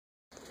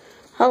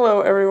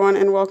Hello everyone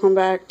and welcome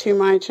back to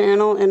my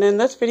channel, and in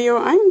this video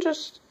I'm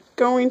just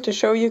going to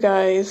show you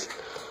guys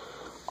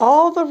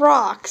all the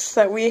rocks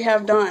that we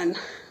have done.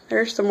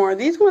 There's some more.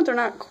 These ones are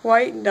not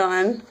quite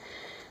done,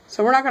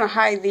 so we're not going to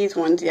hide these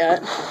ones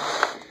yet,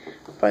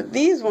 but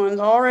these ones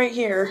all right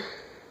here.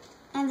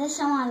 And there's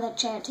some on the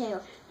chair too.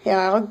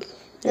 Yeah,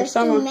 there's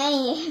too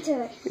many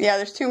to... Yeah,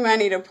 there's too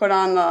many to put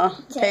on the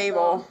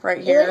table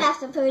right here. You would have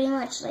to pretty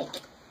much like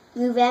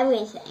move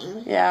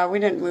everything. Yeah, we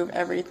didn't move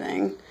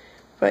everything.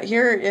 But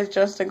here is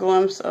just a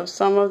glimpse of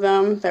some of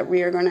them that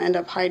we are going to end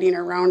up hiding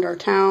around our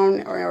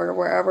town or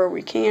wherever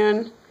we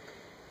can.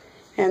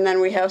 And then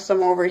we have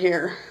some over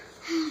here.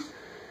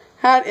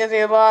 That is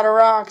a lot of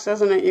rocks,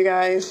 isn't it, you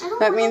guys?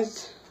 That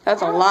means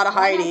that's a lot of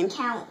hiding.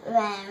 Count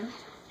them.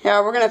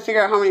 Yeah, we're going to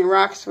figure out how many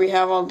rocks we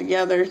have all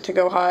together to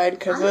go hide,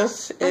 because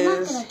this is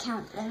I'm not going to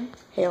count them.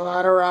 A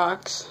lot of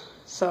rocks.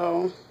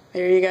 So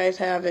there you guys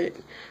have it.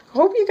 I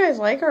hope you guys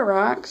like our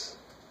rocks.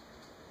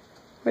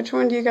 Which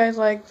one do you guys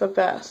like the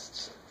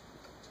best?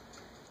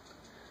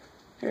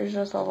 There's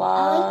just a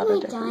lot of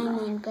different rocks. I like my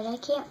diamond, but I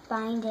can't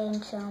find it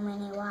in so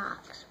many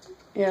rocks.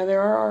 Yeah,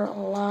 there are a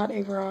lot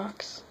of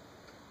rocks.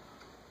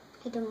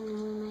 I don't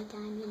know where my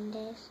diamond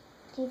is.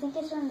 Do you think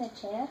it's on the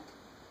chair?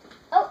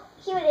 Oh,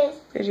 here it is.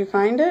 Did you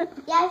find it?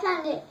 Yeah, I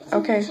found it. It's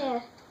on the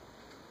chair.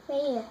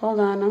 Right here. Hold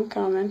on, I'm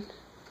coming.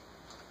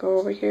 Go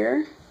over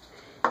here.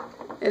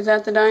 Is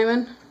that the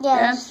diamond? Yeah,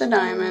 that's the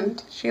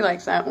diamond. She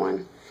likes that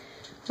one.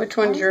 Which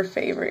one's your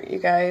favorite, you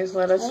guys?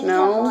 Let us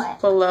know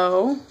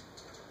below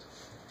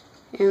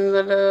in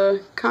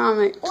the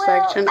comment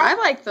section. I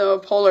like the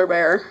polar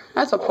bear.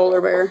 That's a polar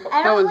bear.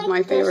 That one's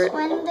my favorite.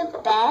 I don't like this one the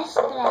best,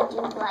 but I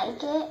do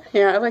like it.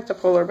 Yeah, I like the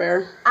polar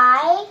bear.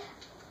 I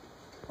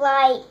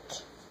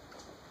like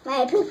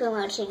my poop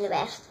emoji the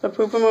best. The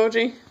poop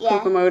emoji? Yeah.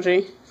 Poop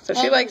emoji. So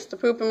she likes the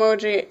poop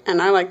emoji,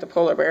 and I like the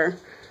polar bear.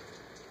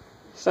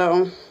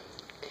 So...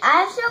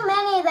 I have so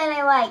many that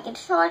I like.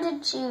 It's hard to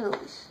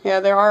choose. Yeah,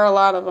 there are a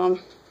lot of them.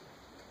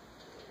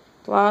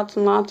 Lots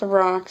and lots of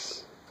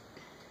rocks.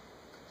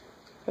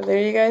 But there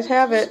you guys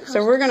have it.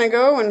 So we're going to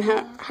go and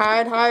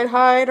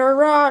hide our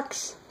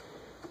rocks.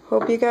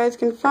 Hope you guys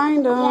can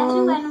find them. You have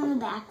to run on the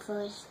back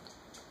first.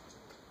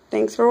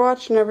 Thanks for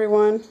watching,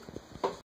 everyone.